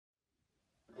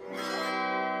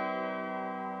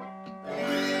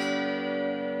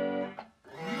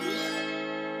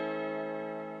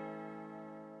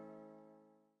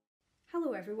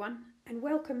everyone, and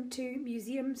welcome to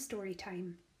Museum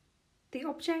Storytime. The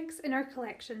objects in our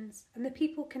collections and the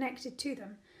people connected to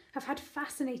them have had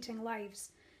fascinating lives,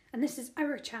 and this is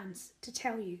our chance to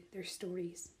tell you their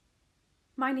stories.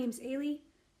 My name's Ailey,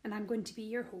 and I'm going to be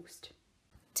your host.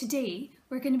 Today,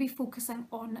 we're going to be focusing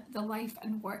on the life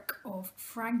and work of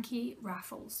Frankie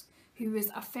Raffles, who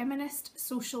was a feminist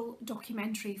social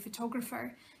documentary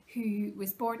photographer who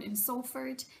was born in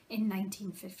Salford in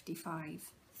 1955.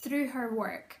 Through her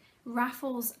work,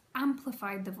 Raffles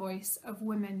amplified the voice of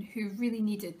women who really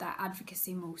needed that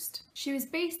advocacy most. She was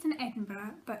based in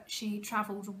Edinburgh, but she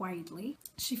travelled widely.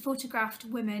 She photographed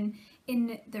women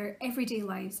in their everyday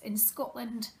lives in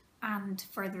Scotland and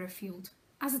further afield.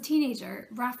 As a teenager,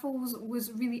 Raffles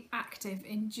was really active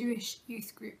in Jewish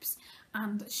youth groups,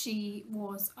 and she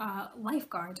was a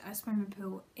lifeguard at a swimming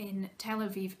pool in Tel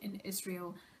Aviv in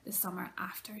Israel the summer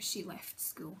after she left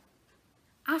school.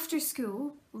 After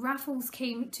school, Raffles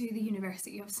came to the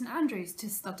University of St Andrews to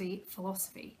study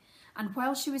philosophy, and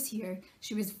while she was here,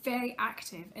 she was very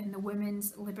active in the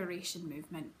women's liberation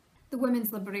movement. The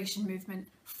women's liberation movement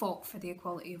fought for the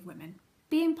equality of women.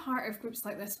 Being part of groups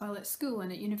like this while at school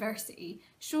and at university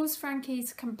shows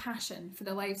Frankie's compassion for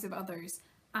the lives of others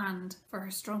and for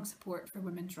her strong support for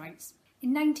women's rights. In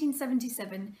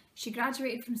 1977, she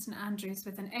graduated from St Andrews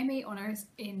with an MA Honours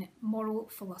in Moral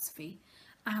Philosophy,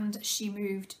 and she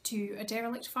moved to a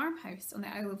derelict farmhouse on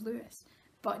the Isle of Lewis,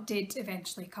 but did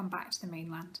eventually come back to the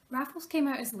mainland. Raffles came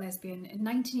out as a lesbian in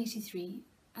 1983,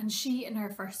 and she and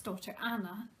her first daughter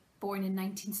Anna, born in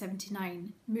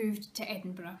 1979, moved to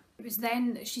Edinburgh. It was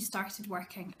then that she started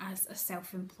working as a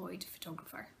self-employed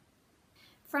photographer.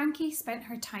 Frankie spent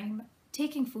her time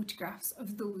taking photographs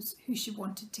of those who she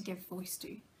wanted to give voice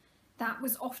to. That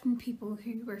was often people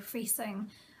who were facing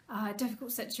a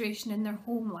difficult situation in their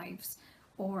home lives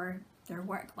or their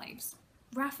work lives.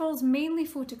 Raffles mainly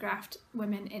photographed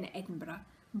women in Edinburgh,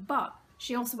 but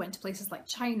she also went to places like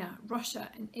China, Russia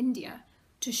and India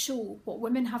to show what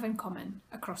women have in common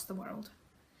across the world.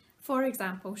 For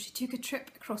example, she took a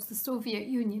trip across the Soviet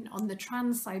Union on the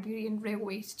Trans-Siberian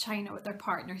Railway to China with their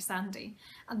partner Sandy,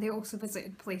 and they also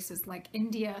visited places like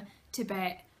India,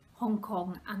 Tibet, Hong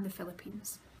Kong and the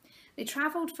Philippines. They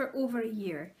travelled for over a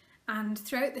year, and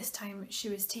throughout this time she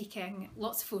was taking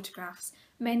lots of photographs,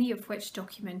 many of which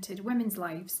documented women's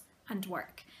lives and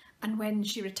work. And when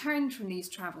she returned from these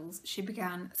travels, she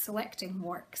began selecting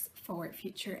works for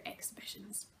future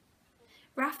exhibitions.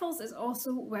 Raffles is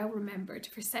also well remembered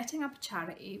for setting up a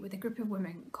charity with a group of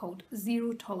women called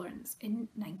Zero Tolerance in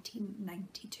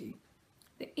 1992.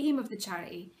 The aim of the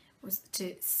charity was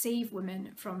to save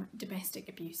women from domestic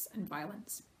abuse and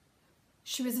violence.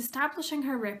 She was establishing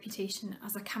her reputation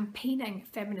as a campaigning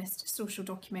feminist social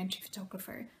documentary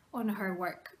photographer on her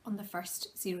work on the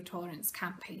first Zero Tolerance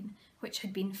campaign, which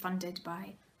had been funded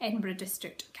by Edinburgh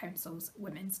District Council's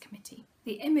Women's Committee.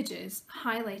 The images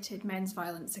highlighted men's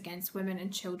violence against women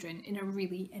and children in a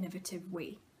really innovative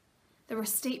way. There were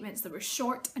statements that were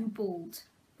short and bold,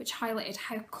 which highlighted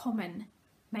how common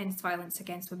men's violence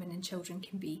against women and children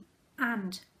can be,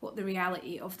 and what the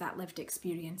reality of that lived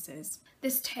experience is.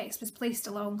 This text was placed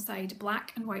alongside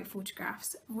black and white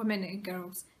photographs of women and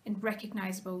girls in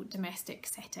recognisable domestic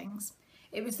settings.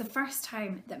 It was the first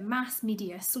time that mass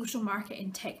media social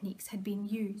marketing techniques had been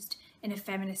used in a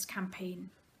feminist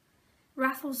campaign.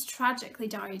 Raffles tragically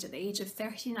died at the age of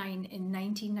 39 in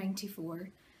 1994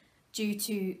 due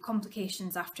to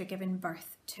complications after giving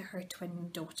birth to her twin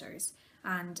daughters,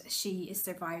 and she is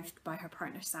survived by her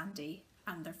partner Sandy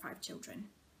and their 5 children.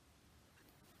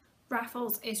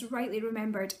 Raffles is rightly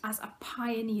remembered as a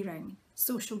pioneering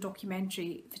social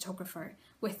documentary photographer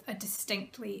with a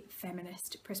distinctly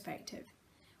feminist perspective.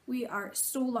 We are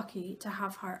so lucky to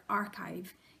have her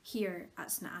archive here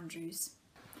at St Andrews.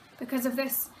 Because of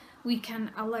this, we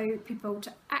can allow people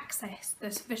to access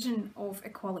this vision of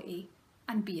equality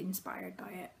and be inspired by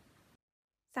it.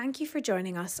 Thank you for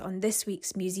joining us on this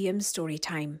week's Museum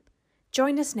Storytime.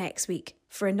 Join us next week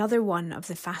for another one of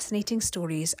the fascinating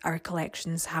stories our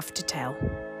collections have to tell.